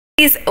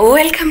Guys,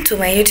 welcome to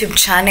my YouTube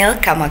channel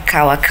Kama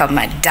Kawa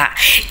Kama Da.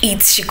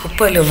 It's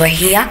Shikupol over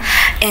here,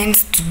 and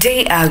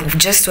today I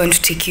just want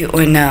to take you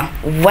on a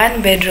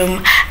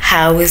one-bedroom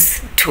house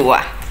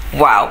tour.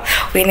 Wow,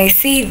 when I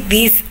say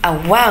this,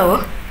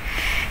 wow,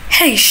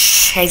 hey,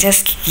 I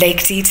just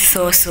liked it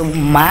so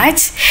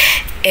much,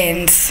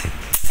 and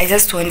I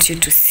just want you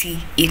to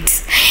see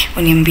it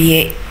on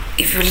MBA.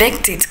 If you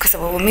liked it, because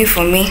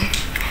for me,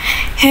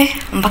 hey,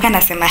 mpaka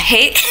nasema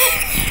hey.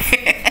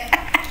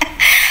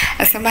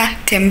 Asema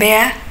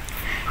tembea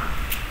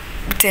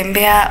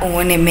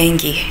uone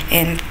mengi,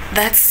 and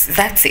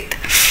that's it.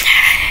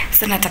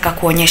 So nataka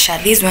kuonyesha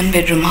this one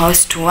bedroom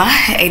house tour.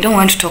 I don't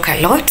want to talk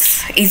a lot.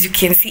 As you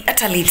can see,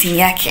 hata lighting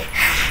yake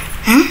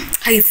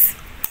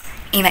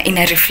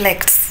ina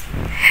reflects,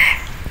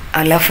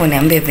 alafu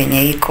niambie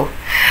venye iko.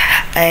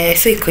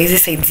 So iko hizi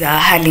side za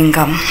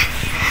Hurlingham.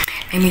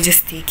 Let me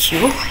just take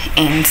you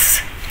and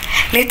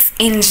let's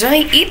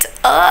enjoy it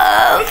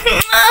all.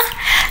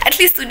 At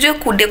least ujue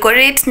ku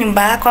decorate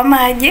nyumba yako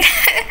amaje.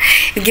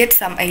 You get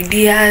some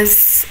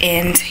ideas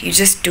and you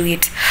just do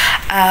it.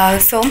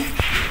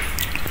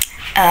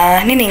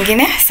 Nini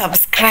ingine?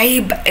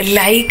 Subscribe,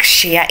 like,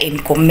 share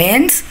and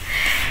comment.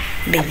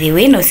 By the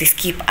way, no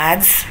skip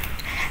ads,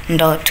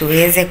 ndo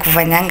tuweze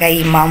kufanyanga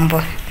hii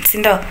mambo,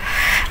 sindo?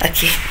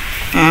 Okay.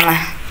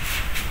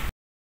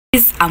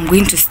 I'm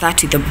going to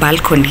start with the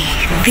balcony.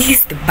 This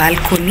is the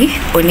balcony.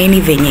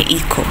 Oneni venye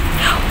iko.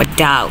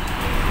 Wadau.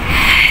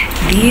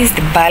 This is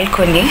the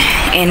balcony,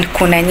 and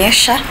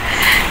kunanyesha.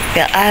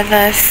 The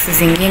others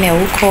zingine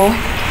huko,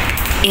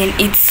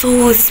 and it's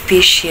so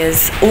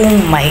spacious. Oh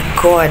my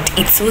god,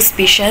 it's so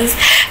spacious.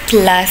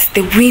 Plus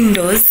the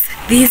windows,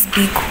 these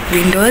big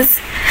windows.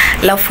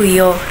 Lafu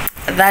yo,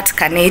 that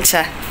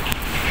nature.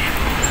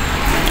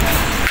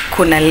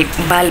 Kuna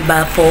bulb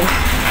hapo.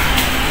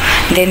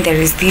 Then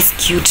there is this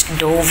cute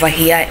door over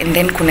here, and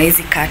then kuna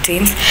hizi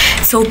curtains.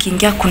 So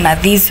ukiingia kuna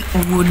these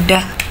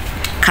wood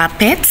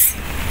carpets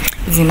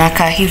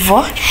zinaka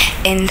hivo,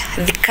 and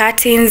the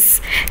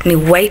curtains ni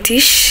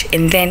whitish,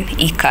 and then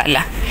hii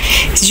color,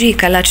 sijui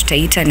color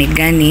tutaita ni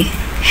gani,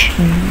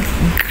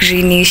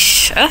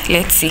 greenish,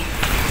 let's see,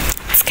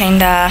 it's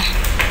kinda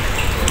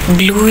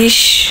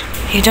bluish,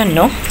 you don't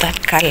know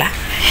that color,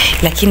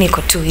 lakini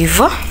iko tu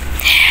hivo.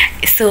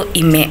 So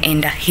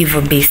imeenda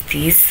hivo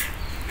besties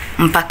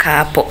mpaka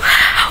hapo.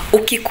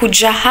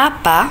 Ukikuja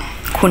hapa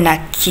kuna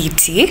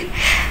kiti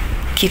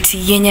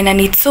yenye, na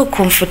it's so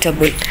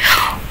comfortable.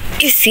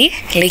 You see,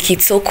 like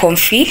it's so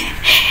comfy,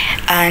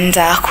 and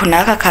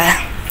kuna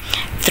kaka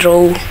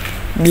throw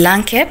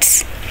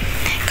blankets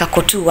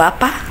kakotu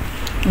hapa.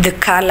 The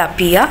color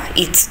pia,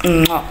 it's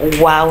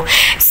wow.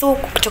 So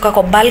kutoka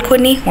kwa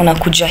balcony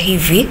unakuja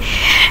hivi,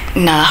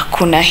 na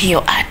kuna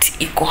hiyo art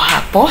iko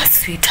hapo,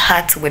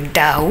 sweetheart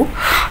wadau.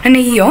 Na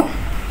hiyo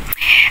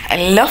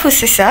alafu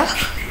sasa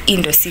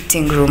indo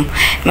sitting room,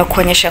 na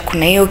kuonyesha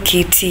kuna hiyo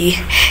kiti,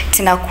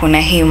 tena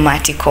kuna hiyo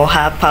mat iko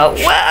hapa.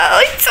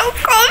 Wow, it's so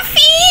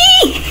comfy.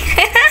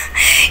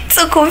 It's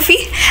so comfy.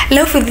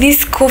 Love with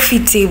this coffee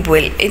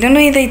table. I don't know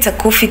either it's a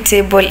coffee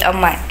table or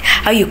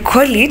how you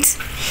call it.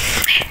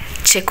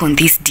 Check on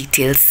these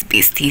details,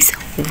 besties.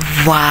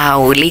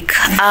 Wow, like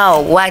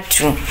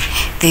watu,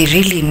 they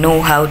really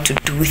know how to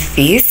do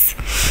this,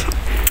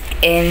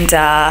 and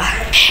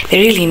they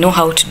really know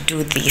how to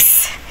do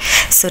this.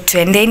 So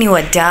tuendeni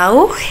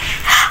wadau.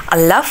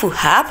 Alafu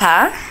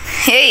hapa,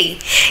 hey,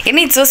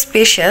 it's so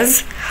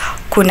spacious.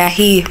 Kuna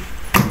hii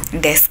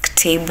desk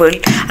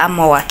table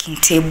ama working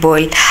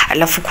table,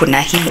 alafu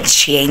kuna hii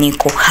chair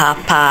niko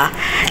hapa,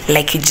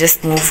 like you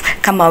just move.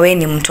 Kama we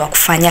ni mtu wa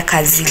kufanya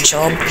kazi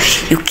job,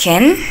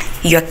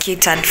 you are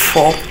catered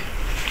for.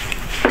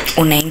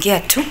 Unaingia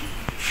tu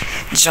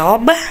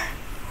job.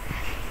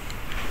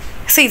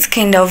 So it's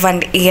kind of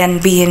an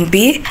Airbnb.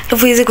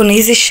 Alafu hizi kuna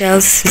hizi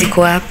shelves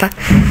ziko hapa,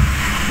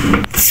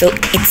 so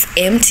it's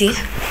empty.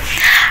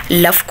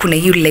 Alafu kuna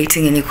hiyo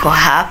lighting yenye iko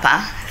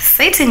hapa,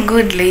 setting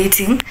good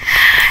lighting,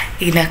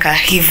 inaka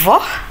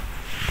hivo.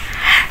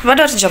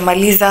 Bado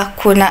tujamaliza,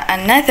 kuna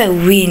another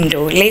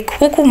window, like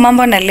huku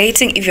mambo na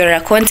lighting, if you're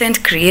a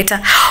content creator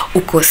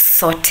uko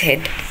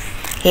sorted.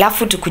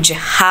 Alafu tukuje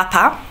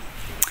hapa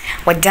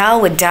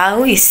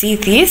wadau, you see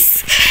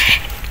this?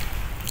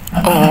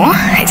 Oh,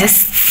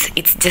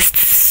 it's just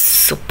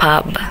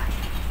superb.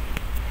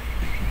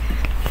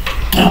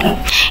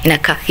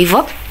 Inaka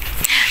hivo.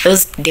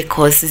 Those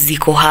decors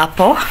ziko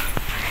hapo,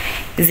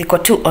 ziko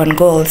tu on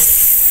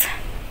goals.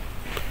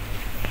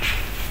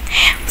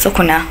 So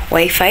kuna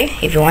wifi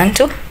if you want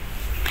to.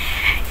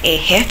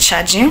 Here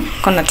charging,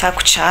 kuna taka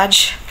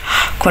kucharge.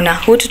 Kuna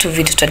hutu tu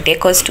vitu to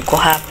decors tuko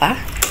hapa,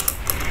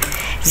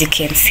 as you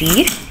can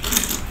see.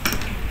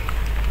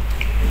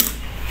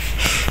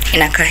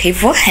 Inaka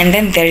hivo. And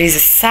then there is a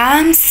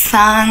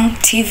Samsung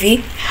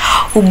TV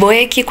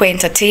uboeki kwa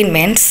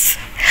entertainment.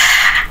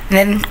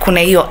 Then kuna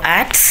hiyo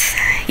art,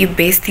 you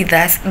basically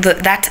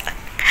that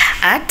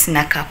art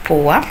na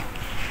kapoa.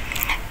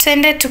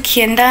 Tuende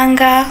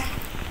tukiendanga,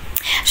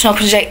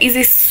 tunakuja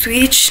hizi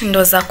switch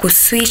ndo za ku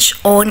switch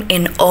on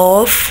and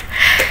off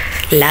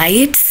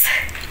lights.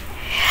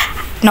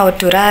 na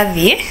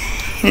uturadhi.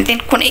 And then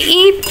kuna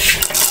hii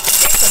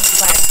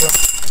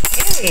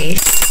hey,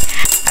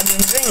 I've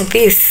been doing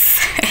this.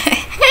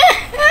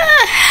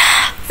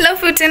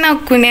 Alafu tena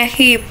kuna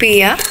hii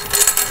pia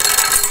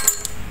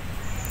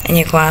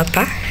yenye kwa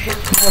hapa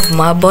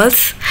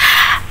marbles.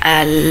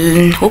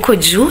 Huko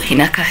juu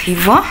inakaa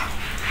hivyo.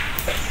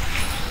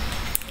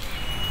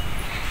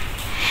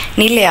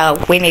 Nile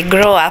when I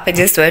grow up I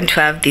just want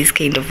to have this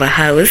kind of a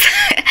house.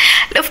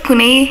 Alafu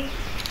kuna hii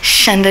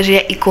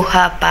shandaria iko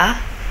hapa.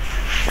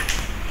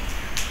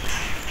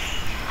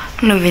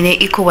 Na venye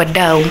iko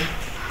wadau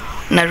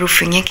na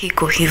roofing yake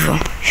iko hivyo.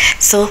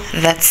 So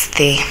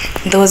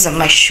those are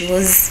my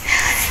shoes.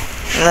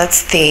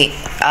 That's the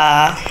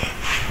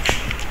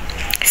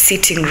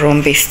sitting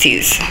room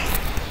besties.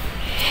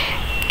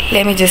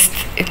 Let me just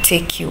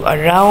take you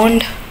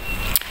around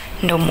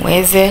ndo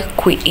muweze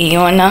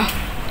kuiona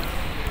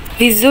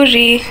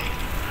vizuri.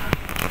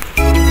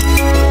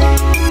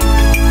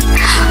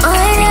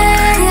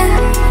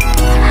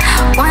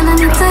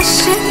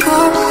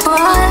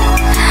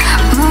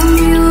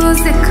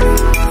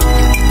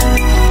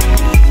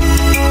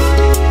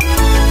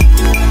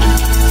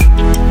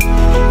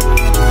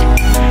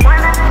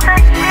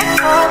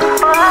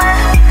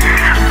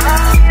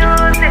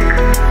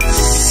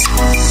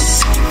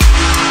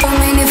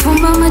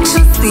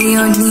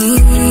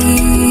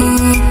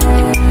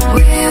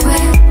 Wewe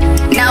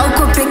na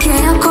uko peke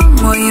yako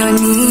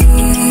moyoni,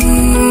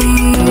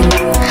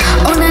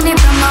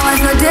 unanipa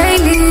mawazo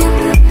daily,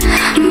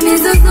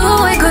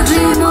 nizuzue kwa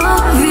dream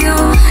of you,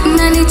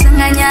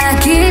 unanichanganya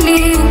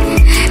akili,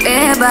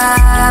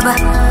 baba.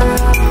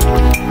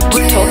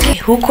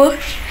 Tutoke huko,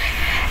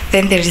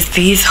 then there is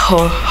this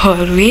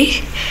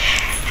hallway,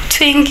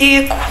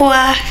 tuingie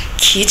kwa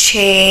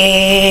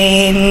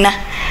kitchen.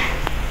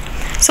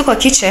 So kwa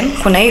kitchen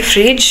kuna hii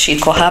fridge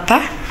iko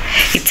hapa.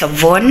 It's a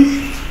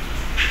Von.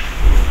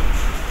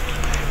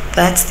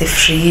 That's the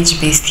fridge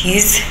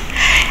besties.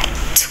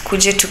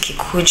 Tukuje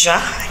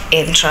tukikuja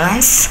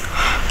entrance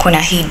kuna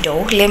hii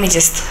door. Let me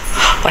just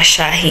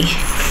washa hii.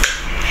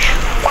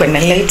 Kuna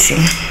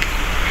lighting.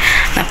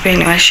 Na pia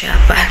ni washa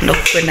hapa ndo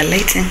kuna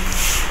lighting.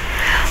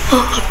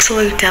 Oh,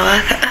 so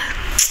itawaka.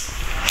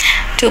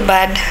 Too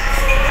bad.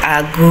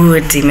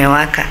 Good,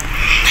 imewaka.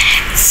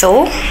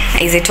 So,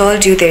 as I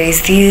told you, there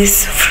is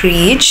this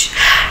fridge,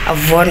 a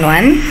Von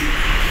one.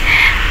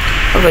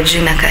 Over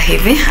juna ka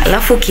hivi.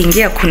 Alafu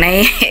ukiingia kuna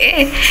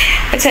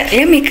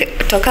let me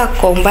toka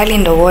kwa umbali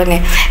ndo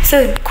uone.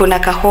 So, kuna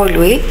ka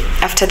hallway.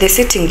 After the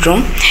sitting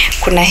room,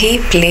 kuna hii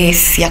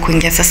place ya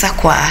kuingia sasa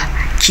kwa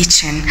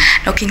kitchen.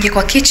 Na ukiingia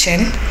kwa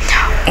kitchen,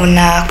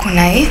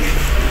 kuna hii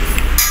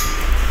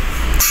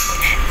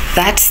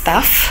that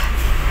stuff.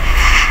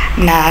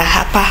 Na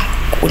hapa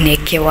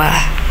unekewa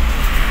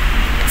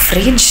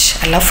fridge,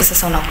 alafu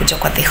sasa unakuja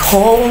kwa the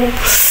whole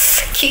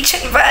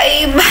kitchen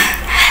vibe.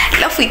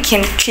 Alafu you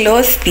can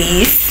close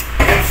this.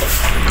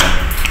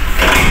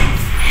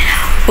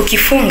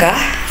 Ukifunga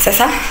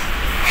sasa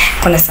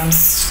kuna some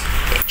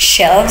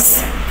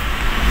shelves.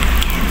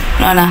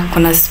 Unaona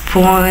kuna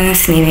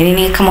spoons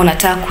nini kama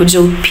unataka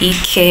kuja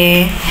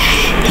upike.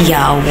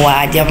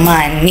 Yawa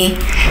jamani.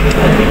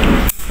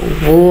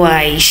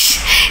 Waish,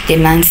 the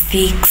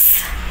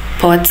non-sticks,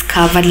 pots,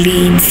 cover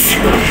lids.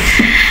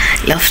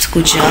 Alafu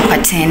kuja hapa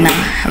tena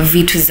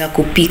vitu za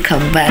kupika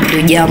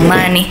bado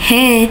jamani.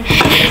 Hey,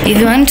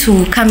 if you want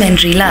to come and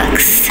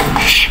relax,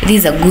 this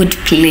is a good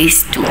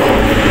place to.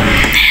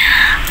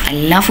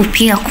 Alafu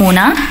pia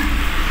kuna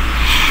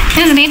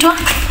zinaitwa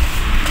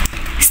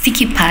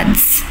sticky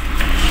pads.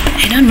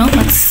 I don't know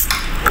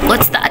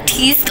what's that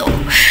is though.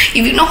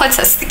 If you know what's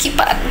a sticky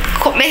pad,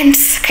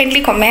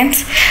 kindly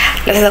comment.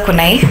 Alafu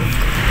kuna hii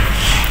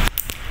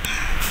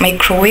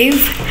microwave.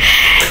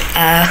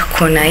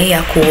 Kuna hii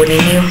ya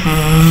kunini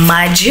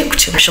maji,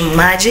 kuchemsha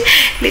maji.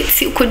 Let's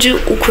see uko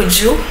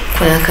juu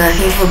kuna ka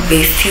hivyo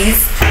bases.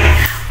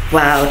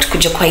 Wow,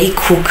 tukuja kwa hii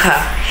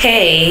cooker.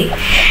 Hey,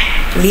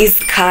 this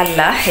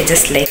color, I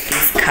just like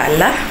this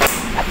color.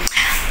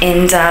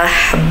 And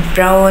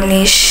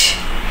brownish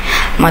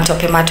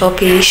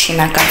matope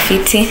inaka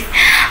fiti.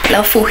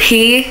 Alafu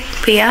hii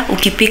pia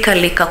ukipika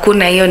lika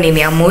kuna hiyo nini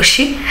ya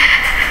moshi.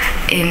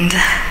 And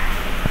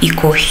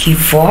iko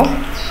hivyo.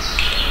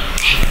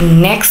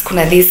 Next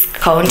kuna this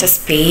counter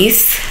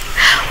space.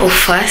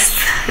 First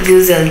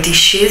these are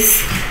dishes.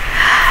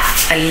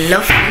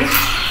 Alafu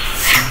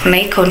kuna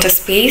hii counter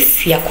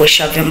space ya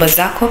kuosha vyombo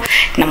zako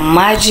na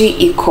maji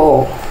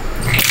iko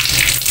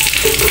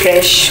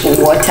fresh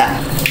water.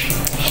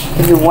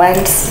 If you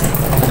want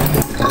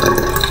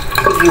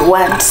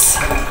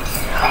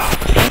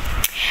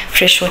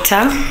fresh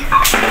water,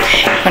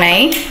 kuna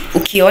hii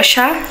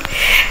ukiosha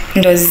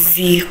ndo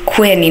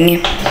zikue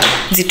nini,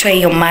 zitoe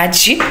hiyo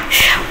maji.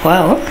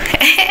 Wow.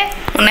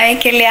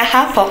 Unawekelea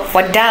hapo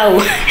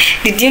wadau.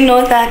 Did you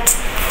know that?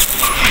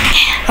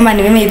 Kama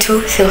ni mimi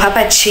tu. So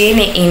hapa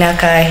chini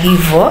inakaa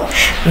hivyo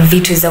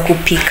vitu za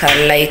kupika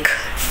like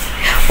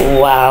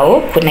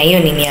wow, kuna hiyo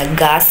nini ya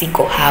gas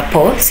iko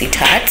hapo,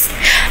 sweetheart.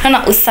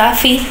 Na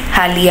usafi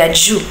hali ya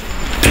juu.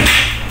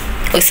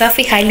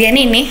 usafi hali ya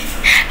nini.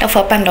 Alafu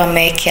hapa ndo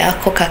amewekea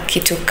koka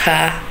kitu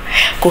ka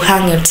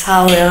kuhang your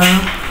towel.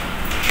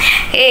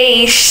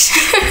 Eish.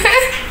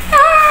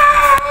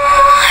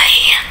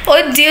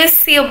 What do you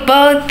see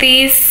about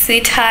this,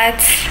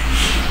 sweetheart?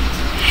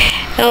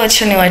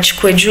 Wacha ni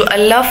wachukue juu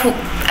alafu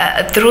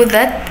through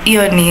that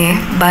hiyo ni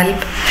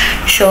bulb,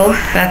 so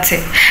that's it.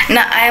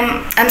 Now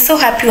I'm so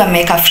happy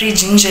wameka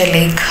fridge nje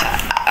like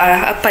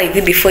hapa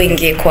hivi before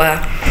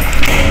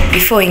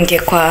inge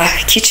kwa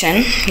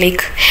kitchen,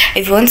 like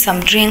if you want some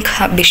drink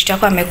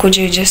bishtako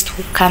amekuja, you just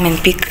come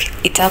and pick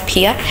it up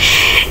here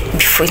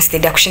before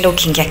instead ya kushinda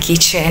ukiingia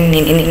kitchen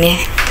nini.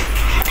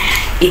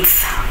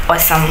 It's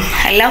awesome.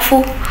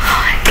 Alafu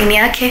ini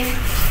yake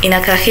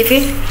inakaa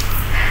hivi,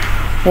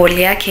 wall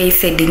yake hii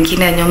side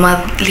nyingine ya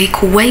nyuma like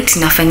white,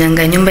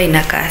 inafanyanga nyumba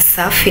inakaa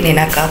safi na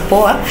inakaa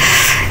poa.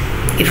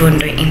 Hivyo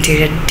ndo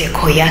interior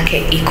decor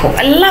yake iko.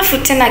 Alafu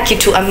tena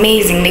kitu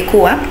amazing ni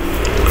kuwa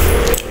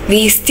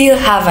we still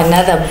have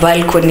another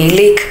balcony,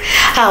 like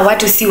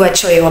watu si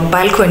wachoe wa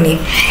balcony.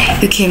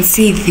 You can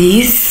see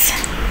this,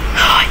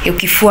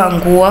 ukifua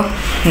nguo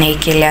na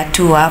ikelea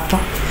tu hapo,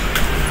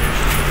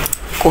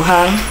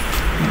 kuhang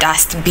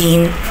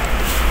dustbin.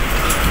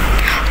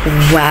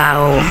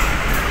 Wow.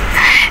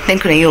 Then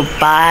kuna hiyo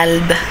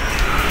bulb.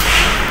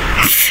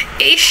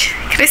 Ish,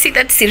 can you see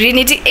that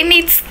serenity? And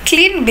it's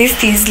clean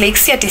besties, like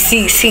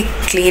see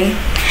clean.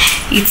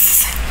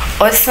 It's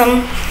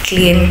awesome,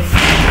 clean,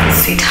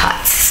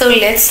 sweetheart. So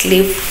let's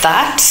leave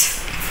that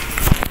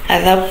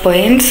at that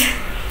point.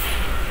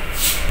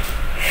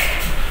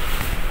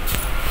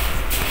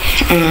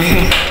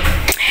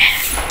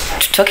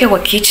 Tutoke kwa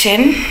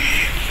kitchen.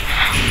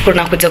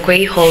 Kuna kuja kwa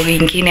hii hall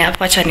ingine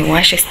hapa, acha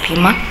niwashe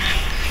steamer.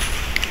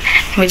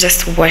 We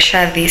just wash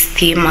this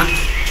steamer.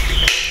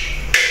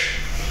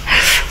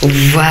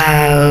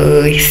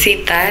 Wow, you see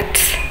that?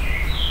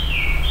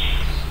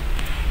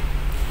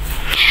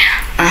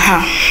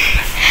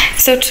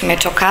 So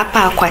tumetoka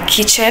hapa kwa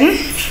kitchen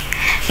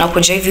na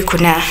kuja hivi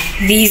kuna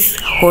this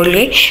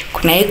hallway,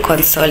 kuna hii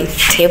console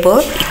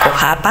table iko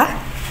hapa.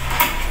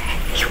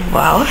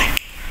 Wow.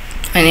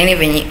 Manene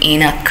venye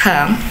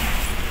inakaa.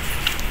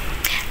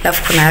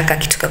 Alafu kuna haka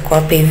kitu kako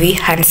hapa hivi,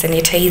 hand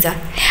sanitizer.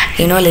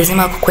 You know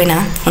lazima kukuwe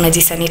na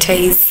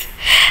unajisanitize.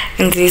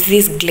 And there's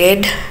this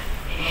glade.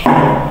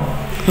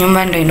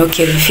 Nyumba ndo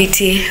inoke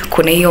vifiti,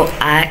 kuna hiyo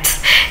art,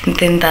 and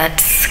then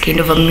that's kind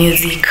of a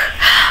music.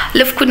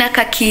 Alafu kuna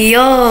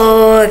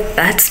kakio,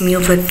 that's me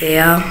over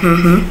there.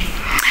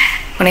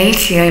 Kuna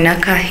hii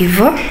inakaa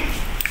hivyo,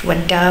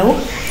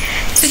 wadau.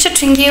 So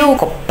tuingie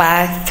huko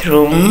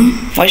bathroom,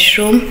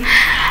 washroom.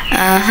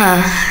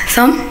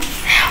 So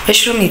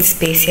washroom is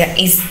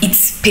spacious.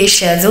 It's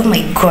spacious. Oh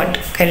my god.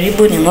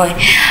 Karibu ni ngoe.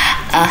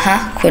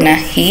 Kuna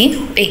hii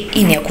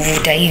ni ya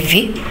kuvuta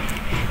hivi.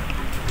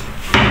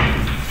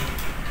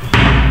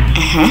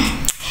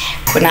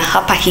 Kuna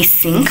hapa hii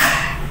sink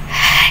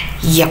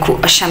ya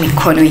kuosha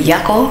mikono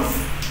yako.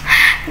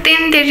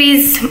 Then there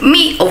is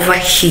me over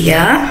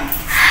here.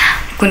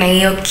 Kuna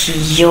hiyo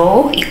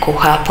kioo iko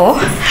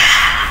hapo.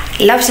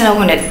 Alafu tena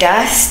kuna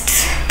dust.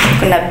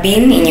 Kuna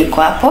bin yenye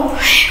iko hapo.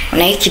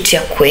 Kuna hii kitu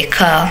ya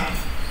kuweka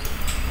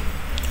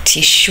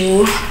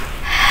tissue.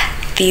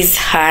 This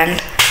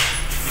hand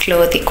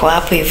cloth iko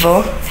hapo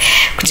hivyo,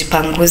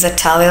 kujipanguza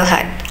towel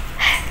had.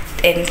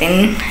 And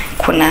then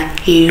kuna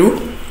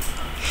loo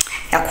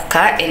ya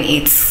kukaa, and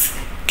it's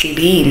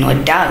clean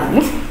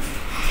wadau.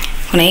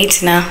 Kuna hii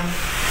tena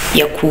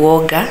ya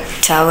kuoga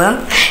towel,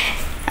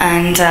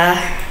 and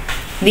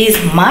this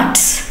mat,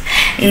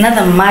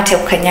 another mat ya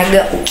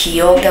kukanyaga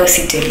ukioga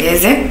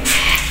usiteleze.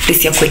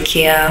 This ya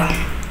kuwekea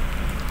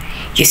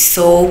your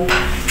soap.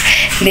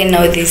 Then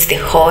now this is the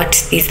hot,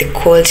 this is the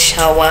cold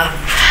shower.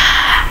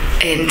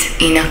 And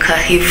inakaa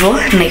hivyo,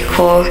 na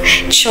iko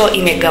choo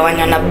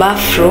imegawanywa na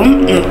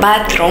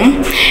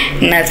bathroom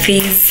na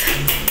this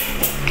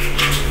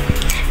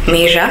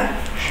mirror.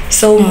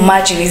 So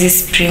imagine this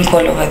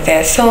sprinkle over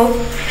there. So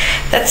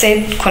that's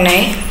it. Kuna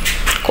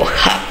iko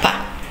hapa.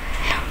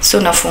 So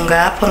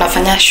unafunga hapo,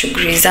 unafanya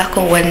shughuli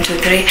zako 1 2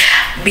 3,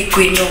 big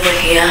window over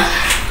here.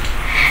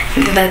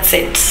 And that's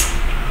it.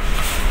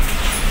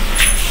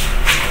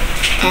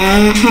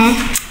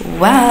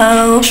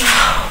 Wow.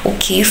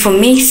 Okay, for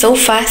me so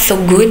far so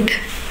good.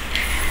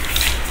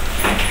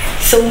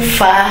 So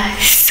far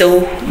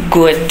so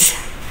good.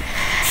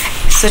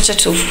 Such a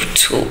to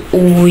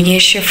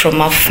uonyeshe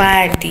from a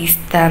far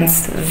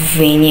distance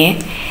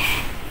venye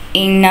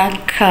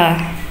inaka.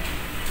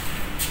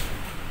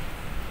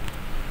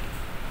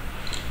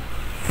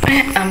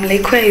 I'm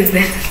like, where is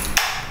that?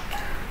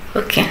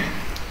 Okay.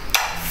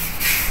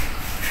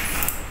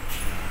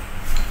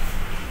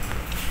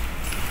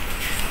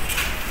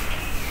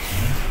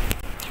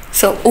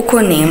 So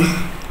uko ni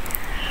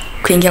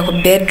kuingia kwa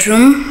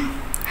bedroom,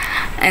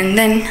 and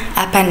then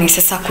hapa ni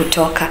sasa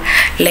kutoka.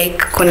 Like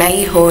kuna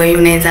hii hall,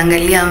 unaweza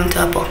angalia mtu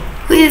hapo.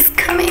 Who is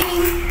coming?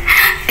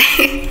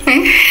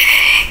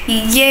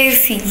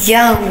 Yes,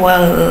 yeah,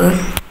 wow.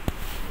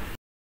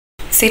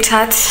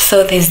 Sweetheart,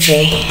 so this is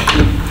the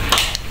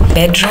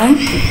bedroom.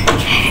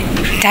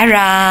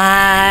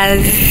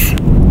 Taras.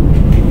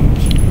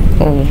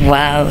 Oh,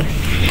 wow.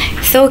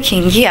 So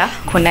ukiingia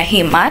kuna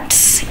hii mat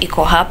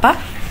iko hapa.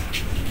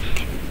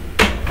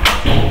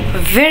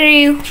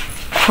 Very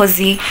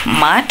cozy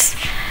mat.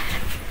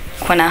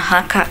 Kuna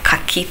haka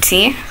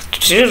kakiti.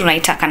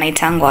 Tunaitaka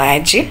naitangwa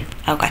aje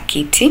au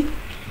kakiti.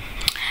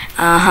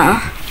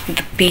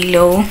 The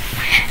pillow,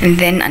 and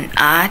then an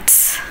art.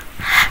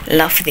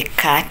 Love the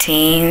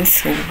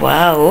curtains.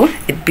 Wow,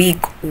 the big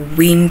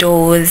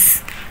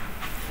windows.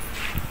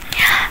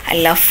 I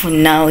love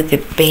now the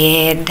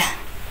bed.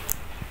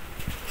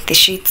 The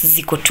sheets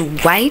ziko to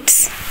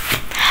white.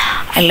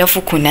 I love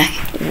kuna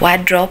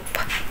wardrobe.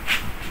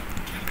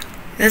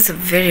 That's a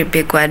very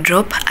big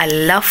wardrobe. I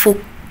love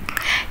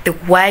the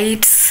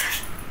white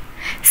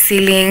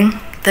ceiling,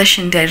 the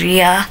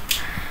chandelier.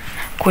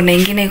 Kuna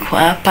ingine iko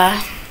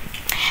hapa.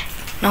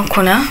 Na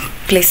kuna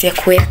place ya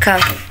kuweka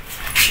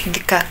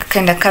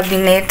kanda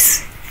cabinet.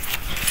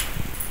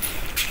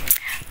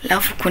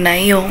 Alafu kuna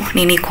hiyo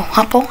nini iko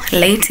hapo,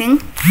 lighting.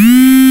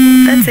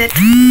 That's it.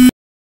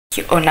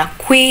 On a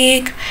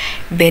quick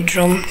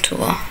bedroom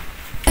tour.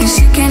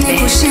 Nishike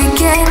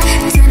nikushike,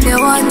 twende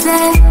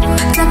wote.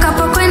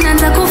 Takapokwenda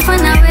nitakufa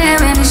na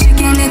wewe.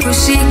 Nishike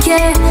nikushike,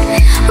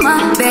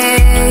 my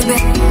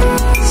baby.